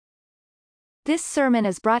This sermon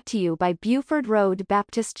is brought to you by Buford Road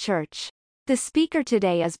Baptist Church. The speaker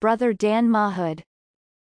today is Brother Dan Mahood.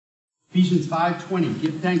 Ephesians 5:20,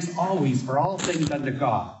 give thanks always for all things unto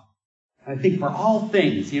God. I think for all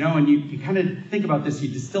things, and you kind of think about this, you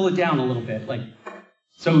distill it down a little bit.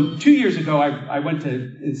 So 2 years ago, I went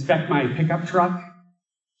to inspect my pickup truck.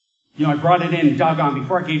 I brought it in, doggone,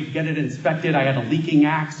 before I could get it inspected, I had a leaking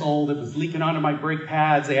axle that was leaking onto my brake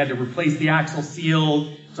pads. They had to replace the axle seal.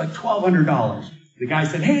 It was like $1,200. The guy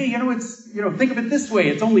said, hey, think of it this way.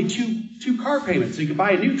 It's only two car payments. So you could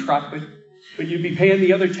buy a new truck, but you'd be paying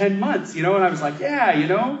the other 10 months, and I was like,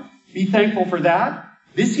 yeah, be thankful for that.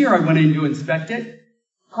 This year I went in to inspect it.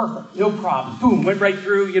 Perfect. No problem. Boom. Went right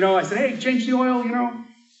through, I said, hey, change the oil,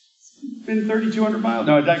 It's been 3,200 miles.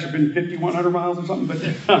 No, it's actually been 5,100 miles or something. But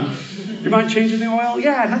you mind changing the oil?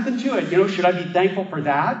 Yeah, nothing to it. Should I be thankful for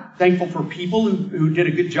that? Thankful for people who did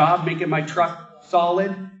a good job making my truck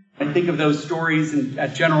solid? I think of those stories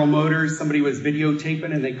at General Motors. Somebody was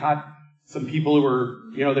videotaping and they caught some people who were,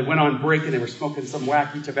 they went on break and they were smoking some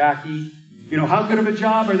wacky tobacco. How good of a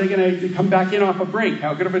job are they going to come back in off a break?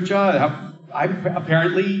 How good of a job? Maybe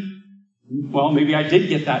I did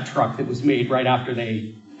get that truck that was made right after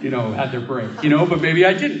they had their break, but maybe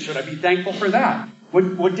I didn't. Should I be thankful for that?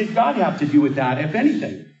 What did God have to do with that, if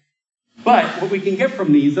anything? But what we can get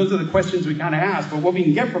from those are the questions we kind of ask, but what we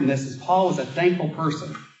can get from this is Paul was a thankful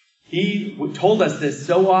person. He told us this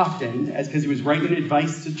so often, because he was writing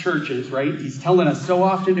advice to churches, right? He's telling us so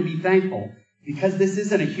often to be thankful, because this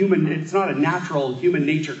isn't it's not a natural human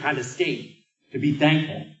nature kind of state to be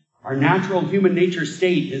thankful. Our natural human nature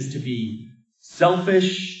state is to be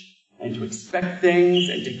selfish, and to expect things,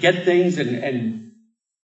 and to get things, and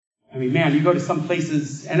you go to some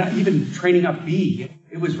places, and even training up B,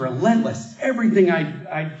 it was relentless. Everything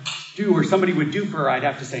I'd do, or somebody would do for her, I'd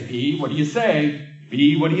have to say, B, what do you say?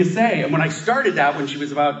 B, what do you say? And when I started that, when she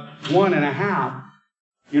was about 1.5,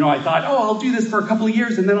 I thought, I'll do this for a couple of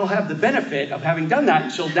years, and then I'll have the benefit of having done that,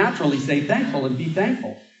 and she'll naturally say thankful and be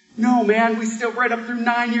thankful. No, man, we still right up through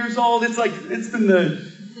 9 years old. It's been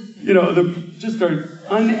just an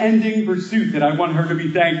unending pursuit that I want her to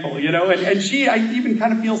be thankful, and I even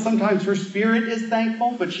kind of feel sometimes her spirit is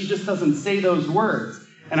thankful, but she just doesn't say those words.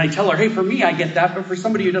 And I tell her, hey, for me, I get that, but for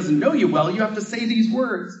somebody who doesn't know you well, you have to say these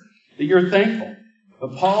words, that you're thankful.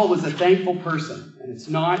 But Paul was a thankful person, and it's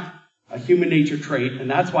not a human nature trait, and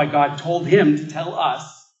that's why God told him to tell us,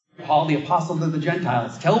 Paul, the apostle to the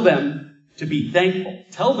Gentiles, tell them to be thankful.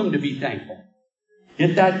 Tell them to be thankful.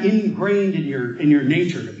 Get that ingrained in your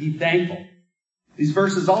nature to be thankful. These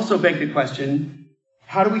verses also beg the question,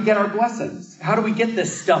 how do we get our blessings? How do we get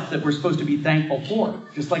this stuff that we're supposed to be thankful for?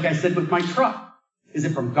 Just like I said with my truck. Is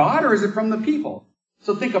it from God or is it from the people?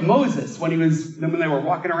 So think of Moses when they were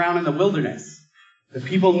walking around in the wilderness. The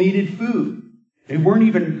people needed food. They were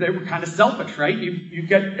kind of selfish, right?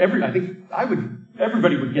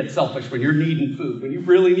 Everybody would get selfish when you're needing food. When you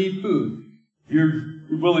really need food, you're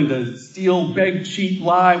willing to steal, beg, cheat,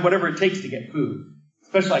 lie, whatever it takes to get food.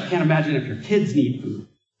 Especially, I can't imagine if your kids need food.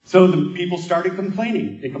 So the people started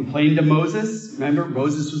complaining. They complained to Moses. Remember,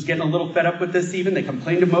 Moses was getting a little fed up with this even. They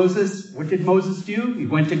complained to Moses. What did Moses do? He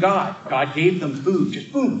went to God. God gave them food.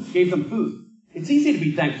 Just boom, gave them food. It's easy to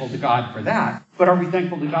be thankful to God for that. But are we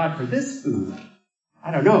thankful to God for this food?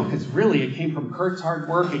 I don't know, because really it came from Kurt's hard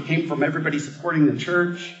work. It came from everybody supporting the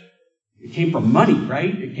church. It came from money,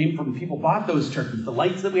 right? It came from people bought those turkeys. The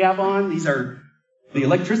lights that we have on, the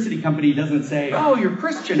electricity company doesn't say, oh, you're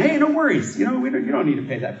Christian. Hey, no worries. You don't need to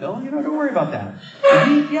pay that bill. Don't worry about that.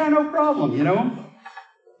 Yeah, no problem,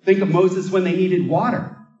 Think of Moses when they needed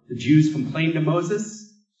water. The Jews complained to Moses,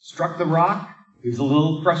 struck the rock. He was a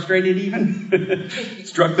little frustrated even.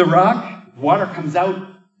 Struck the rock. Water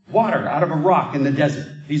out of a rock in the desert.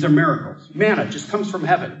 These are miracles. Manna just comes from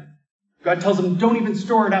heaven. God tells them, don't even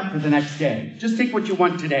store it up for the next day. Just take what you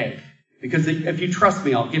want today. Because if you trust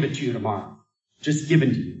me, I'll give it to you tomorrow. Just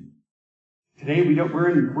given to you. Today,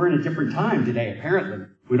 we're in a different time today, apparently.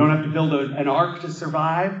 We don't have to build an ark to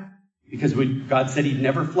survive because God said he'd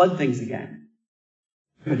never flood things again.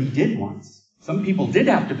 But he did once. Some people did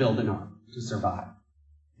have to build an ark to survive.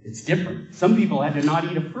 It's different. Some people had to not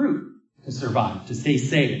eat a fruit to survive, to stay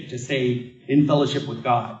saved, to stay in fellowship with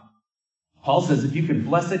God. Paul says, if you can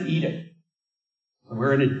bless it, eat it. So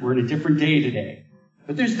we're in a different day today.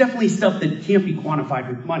 But there's definitely stuff that can't be quantified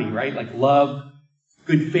with money, right? Like love,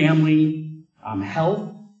 good family,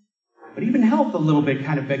 health. But even health a little bit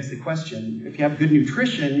kind of begs the question. If you have good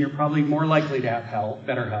nutrition, you're probably more likely to have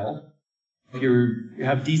better health. If you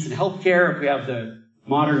have decent health care, if we have the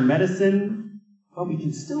modern medicine, well, we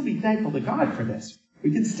can still be thankful to God for this.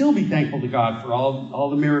 We can still be thankful to God for all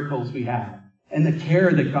the miracles we have. and the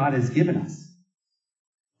care that God has given us.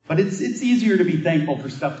 But it's easier to be thankful for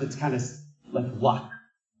stuff that's kind of like luck.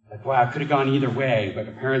 Like, wow, it could have gone either way, but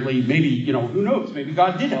apparently maybe, who knows? Maybe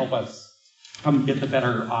God did help us come get the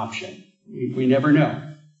better option. We never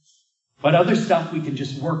know. But other stuff we can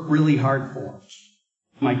just work really hard for.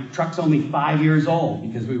 My truck's only 5 years old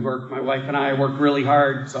because my wife and I worked really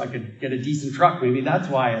hard so I could get a decent truck. Maybe that's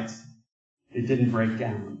why it didn't break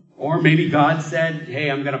down. Or maybe God said,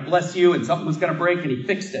 hey, I'm going to bless you, and something was going to break and he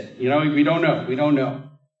fixed it. We don't know. We don't know.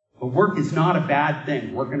 But work is not a bad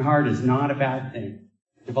thing. Working hard is not a bad thing.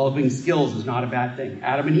 Developing skills is not a bad thing.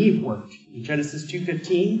 Adam and Eve worked. In Genesis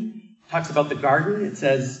 2:15, talks about the garden. It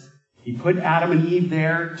says, he put Adam and Eve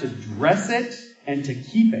there to dress it and to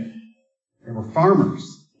keep it. They were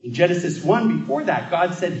farmers. In Genesis 1, before that,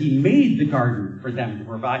 God said he made the garden for them to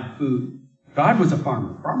provide food. God was a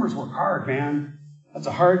farmer. Farmers work hard, man. That's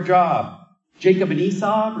a hard job. Jacob and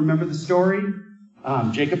Esau, remember the story?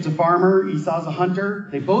 Jacob's a farmer, Esau's a hunter.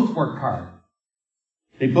 They both worked hard.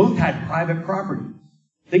 They both had private property.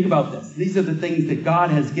 Think about this. These are the things that God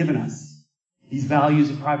has given us. These values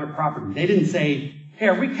of private property. They didn't say, hey,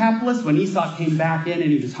 are we capitalists? When Esau came back in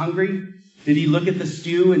and he was hungry, did he look at the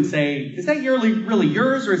stew and say, is that really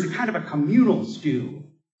yours, or is it kind of a communal stew?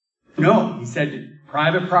 No, he said,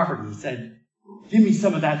 private property. He said, give me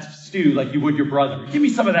some of that stew like you would your brother. Give me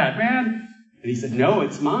some of that, man. And he said, no,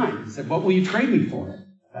 it's mine. He said, what will you trade me for it?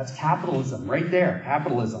 That's capitalism right there,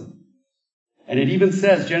 capitalism. And it even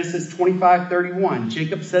says, Genesis 25:31,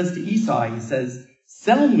 Jacob says to Esau, he says,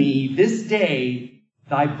 sell me this day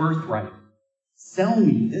thy birthright. Sell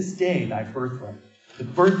me this day thy birthright. The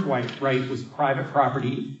birthright was private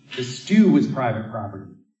property. The stew was private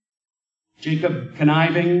property. Jacob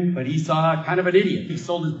conniving, but Esau kind of an idiot. He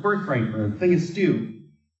sold his birthright for a thing of stew.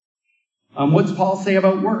 What's Paul say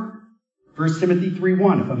about work? 1 Timothy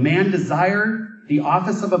 3:1, if a man desire the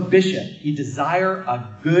office of a bishop, he desire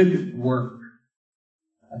a good work.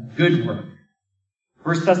 A good work.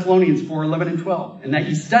 1 Thessalonians 4:11 and 12, and that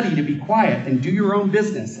ye study to be quiet and do your own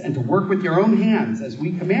business and to work with your own hands as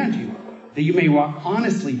we command you, that you may walk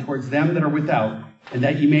honestly towards them that are without, and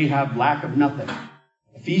that ye may have lack of nothing.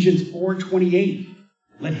 Ephesians 4:28,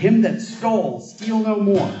 let him that stole steal no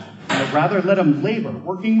more, but rather let him labor,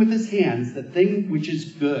 working with his hands the thing which is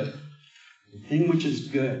good. The thing which is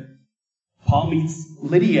good. Paul meets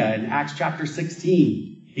Lydia in Acts chapter 16.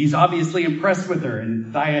 He's obviously impressed with her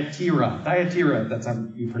in Thyatira. Thyatira, that's how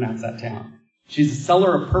you pronounce that town. She's a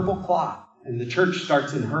seller of purple cloth, and the church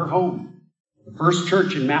starts in her home. The first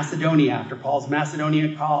church in Macedonia after Paul's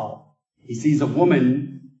Macedonian call. He sees a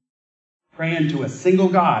woman praying to a single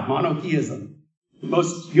God, monotheism.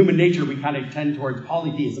 Most human nature, we kind of tend towards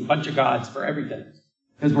polytheism, a bunch of gods for everything,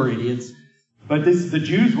 because we're idiots. But the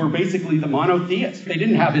Jews were basically the monotheists. They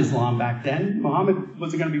didn't have Islam back then. Muhammad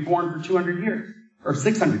wasn't going to be born for 200 years. Or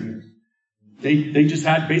 600 years. They just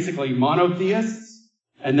had basically monotheists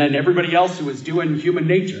and then everybody else who was doing human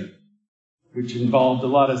nature, which involved a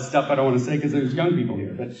lot of stuff I don't want to say because there's young people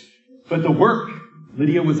here. But the work,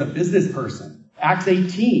 Lydia was a business person. Acts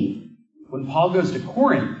 18, when Paul goes to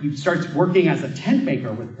Corinth, he starts working as a tent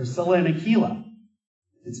maker with Priscilla and Aquila.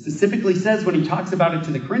 It specifically says when he talks about it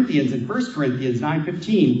to the Corinthians in 1 Corinthians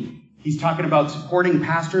 9:15, he's talking about supporting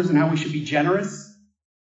pastors and how we should be generous.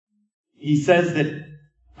 He says that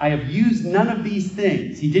I have used none of these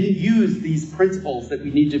things. He didn't use these principles that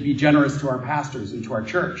we need to be generous to our pastors and to our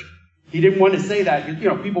church. He didn't want to say that.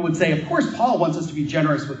 People would say, of course, Paul wants us to be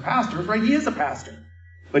generous with pastors, right? He is a pastor.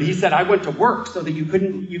 But he said, I went to work so that you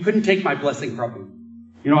couldn't take my blessing from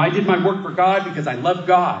me. I did my work for God because I love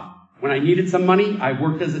God. When I needed some money, I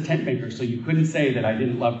worked as a tent maker, so you couldn't say that I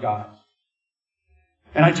didn't love God.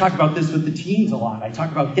 And I talk about this with the teens a lot. I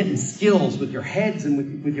talk about getting skills with your heads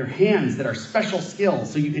and with your hands that are special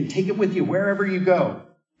skills so you can take it with you wherever you go.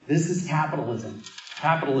 This is capitalism.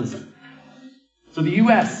 Capitalism. So the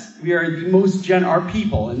U.S., we are the most our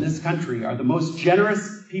people in this country are the most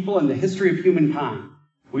generous people in the history of humankind.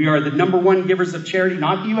 We are the number one givers of charity,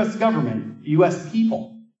 not the U.S. government, the U.S.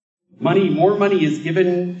 people. More money is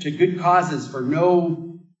given to good causes for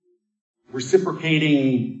no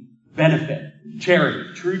reciprocating benefit.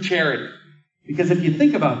 Charity, true charity. Because if you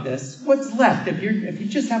think about this, what's left? If you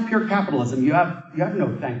just have pure capitalism, you have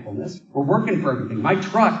no thankfulness. We're working for everything. My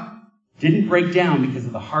truck didn't break down because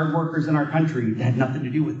of the hard workers in our country that had nothing to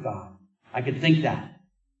do with God. I could think that.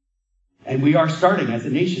 And we are starting as a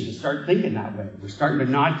nation to start thinking that way. We're starting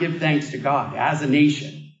to not give thanks to God as a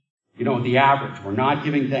nation. The average. We're not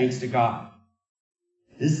giving thanks to God.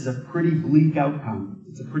 This is a pretty bleak outcome.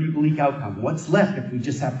 It's a pretty bleak outcome. What's left if we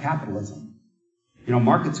just have capitalism?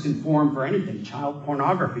 Markets can form for anything. Child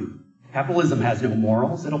pornography. Capitalism has no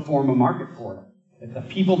morals. It'll form a market for it. If the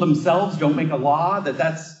people themselves don't make a law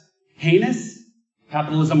that's heinous,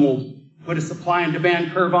 capitalism will put a supply and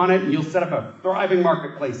demand curve on it, and you'll set up a thriving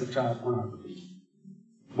marketplace of child pornography.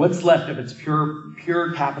 What's left of its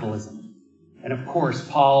pure capitalism? And of course,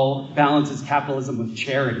 Paul balances capitalism with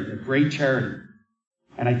charity, the great charity.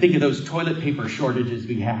 And I think of those toilet paper shortages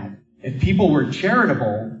we had. If people were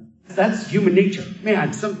charitable, that's human nature.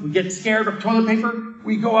 Man, we get scared of toilet paper.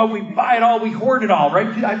 We go out, we buy it all, we hoard it all, right?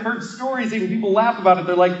 I've heard stories, even people laugh about it.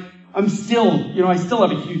 They're like, I still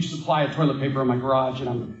have a huge supply of toilet paper in my garage, and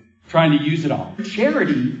I'm trying to use it all.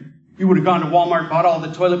 Charity, you would have gone to Walmart, bought all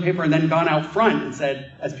the toilet paper, and then gone out front and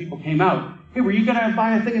said, as people came out, hey, were you going to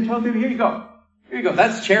buy a thing of toilet paper? Here you go. Here you go.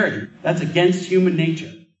 That's charity. That's against human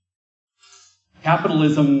nature.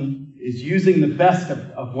 Capitalism is using the best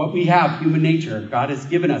of what we have, human nature. God has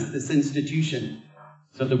given us this institution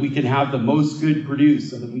so that we can have the most good produced,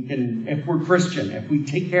 so that we can, if we're Christian, if we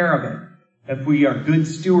take care of it, if we are good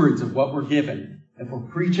stewards of what we're given, if we're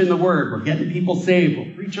preaching the word, we're getting people saved,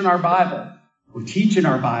 we're preaching our Bible, we're teaching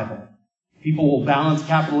our Bible, people will balance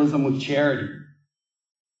capitalism with charity.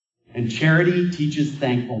 And charity teaches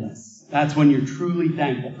thankfulness. That's when you're truly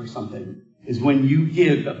thankful for something, is when you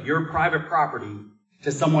give of your private property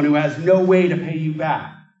to someone who has no way to pay you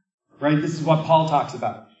back. Right? This is what Paul talks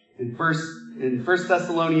about. In 1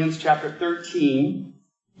 Thessalonians chapter 13,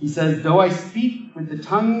 he says, though I speak with the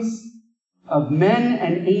tongues of men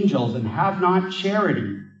and angels and have not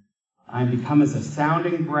charity, I am become as a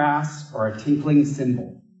sounding brass or a tinkling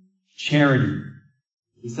cymbal. Charity.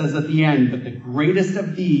 He says at the end, but the greatest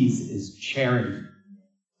of these is charity.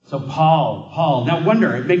 So Paul, now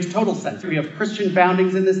wonder, it makes total sense. We have Christian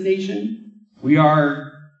foundings in this nation. We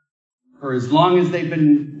are, for as long as they've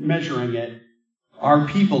been measuring it, our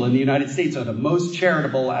people in the United States are the most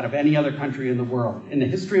charitable out of any other country in the world, in the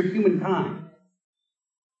history of humankind.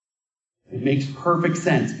 It makes perfect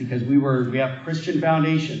sense because we have Christian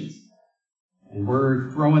foundations. And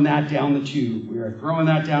we're throwing that down the tube. We are throwing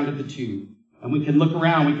that down to the tube. And we can look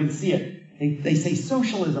around, we can see it. They say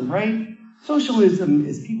socialism, right? Socialism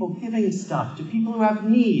is people giving stuff to people who have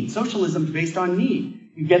need. Socialism is based on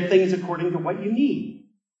need. You get things according to what you need.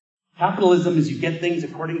 Capitalism is you get things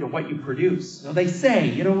according to what you produce. So they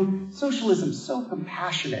say, socialism's so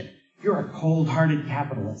compassionate. You're a cold-hearted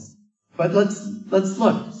capitalist. But let's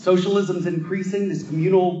look. Socialism's increasing. These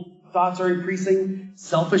communal thoughts are increasing.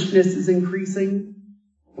 Selfishness is increasing.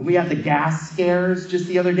 When we had the gas scares just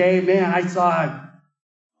the other day, man, I saw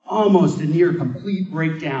almost a near complete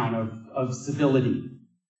breakdown of civility.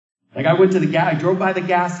 Like I drove by the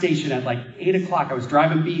gas station at like 8 o'clock. I was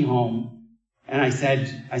driving B home, and I said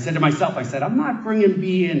to myself, I'm not bringing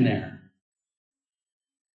B in there.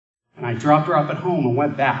 And I dropped her off at home and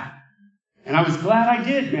went back. And I was glad I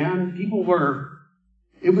did, man.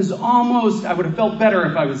 It was almost, I would have felt better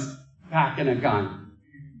if I was packing a gun.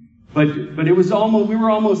 But we were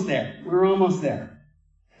almost there. We were almost there.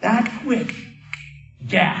 That quick.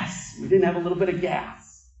 Gas. We didn't have a little bit of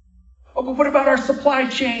gas. Oh, but what about our supply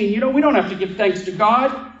chain? We don't have to give thanks to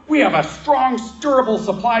God. We have a strong, durable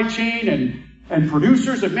supply chain and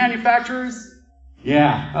producers and manufacturers.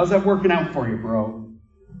 Yeah, how's that working out for you, bro?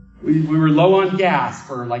 We were low on gas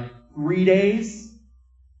for like 3 days.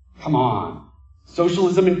 Come on.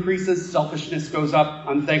 Socialism increases, selfishness goes up,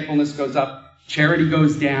 unthankfulness goes up, charity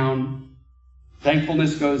goes down,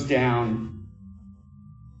 thankfulness goes down.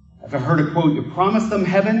 I've heard a quote, you promise them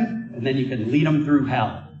heaven, and then you can lead them through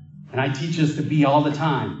hell. And I teach us to be all the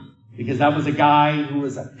time, because that was a guy who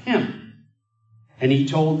was a pimp. And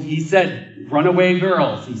he said, runaway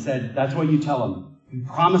girls, he said, that's what you tell them. You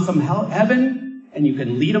promise them heaven, and you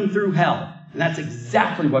can lead them through hell. And that's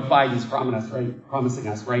exactly what Biden's promising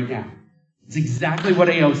us right now. It's exactly what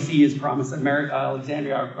AOC is promising,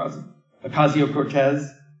 Alexandria Ocasio-Cortez.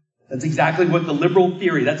 That's exactly what the liberal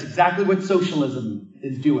theory, that's exactly what socialism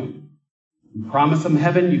is doing. You promise them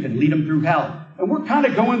heaven, you can lead them through hell. And we're kind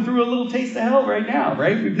of going through a little taste of hell right now,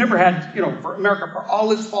 right? We've never had, for America, for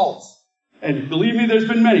all its faults. And believe me, there's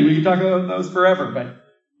been many. We can talk about those forever,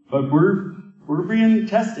 but we're being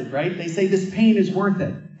tested, right? They say this pain is worth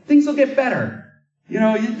it. Things will get better.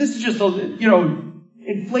 This is just,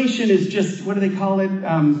 inflation is just, what do they call it?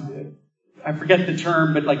 I forget the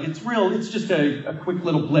term, but it's just a quick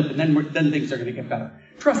little blip, and then things are going to get better.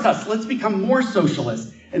 Trust us. Let's become more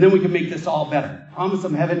socialist, and then we can make this all better. Promise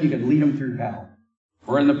them heaven, you can lead them through hell.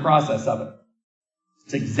 We're in the process of it.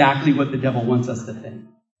 It's exactly what the devil wants us to think.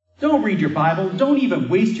 Don't read your Bible. Don't even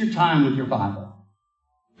waste your time with your Bible.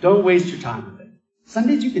 Don't waste your time with it.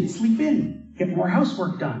 Sundays you can sleep in, get more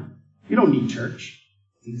housework done. You don't need church.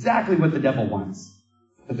 It's exactly what the devil wants.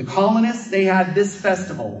 But the colonists, they had this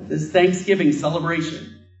festival, this Thanksgiving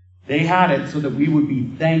celebration. They had it so that we would be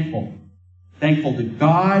thankful. Thankful to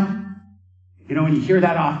God. And you hear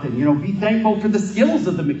that often, be thankful for the skills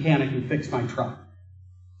of the mechanic who fixed my truck.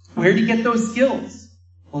 Where did he get those skills?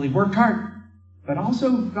 Well, he worked hard. But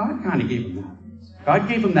also, God kind of gave him that. God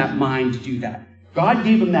gave him that mind to do that. God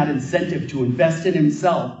gave him that incentive to invest in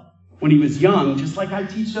himself when he was young, just like I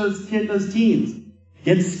teach those teens.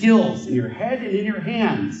 Get skills in your head and in your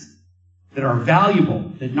hands that are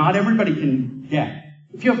valuable, that not everybody can get.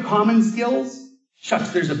 If you have common skills,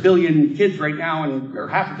 shucks, there's 1 billion kids right now, or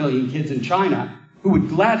 500 million kids in China, who would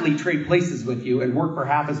gladly trade places with you and work for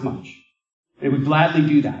half as much. They would gladly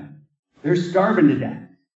do that. They're starving to death.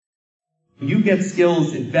 You get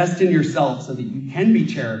skills, invest in yourself so that you can be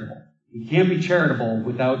charitable. You can't be charitable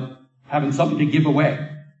without having something to give away.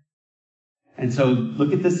 And so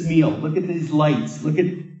look at this meal. Look at these lights.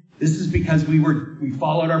 This is because we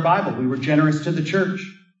followed our Bible. We were generous to the church.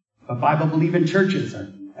 But Bible-believing churches,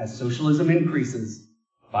 as socialism increases,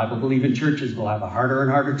 Bible-believing churches will have a harder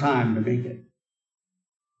and harder time to make it.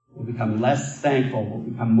 We'll become less thankful.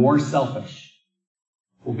 We'll become more selfish.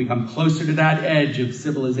 We'll become closer to that edge of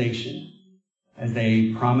civilization as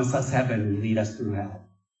they promise us heaven and lead us through hell.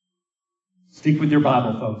 Stick with your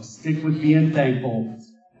Bible, folks. Stick with being thankful.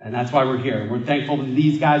 And that's why we're here. We're thankful to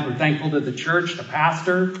these guys. We're thankful to the church, the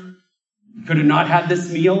pastor. He could have not had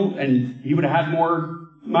this meal, and he would have had more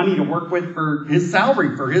money to work with for his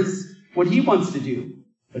salary, for what he wants to do.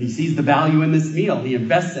 But he sees the value in this meal. He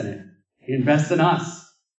invests in it. He invests in us.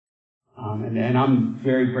 And I'm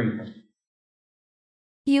very grateful.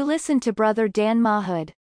 You listened to Brother Dan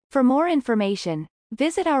Mahood. For more information,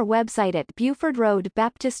 visit our website at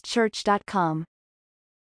BufordRoadBaptistChurch.com.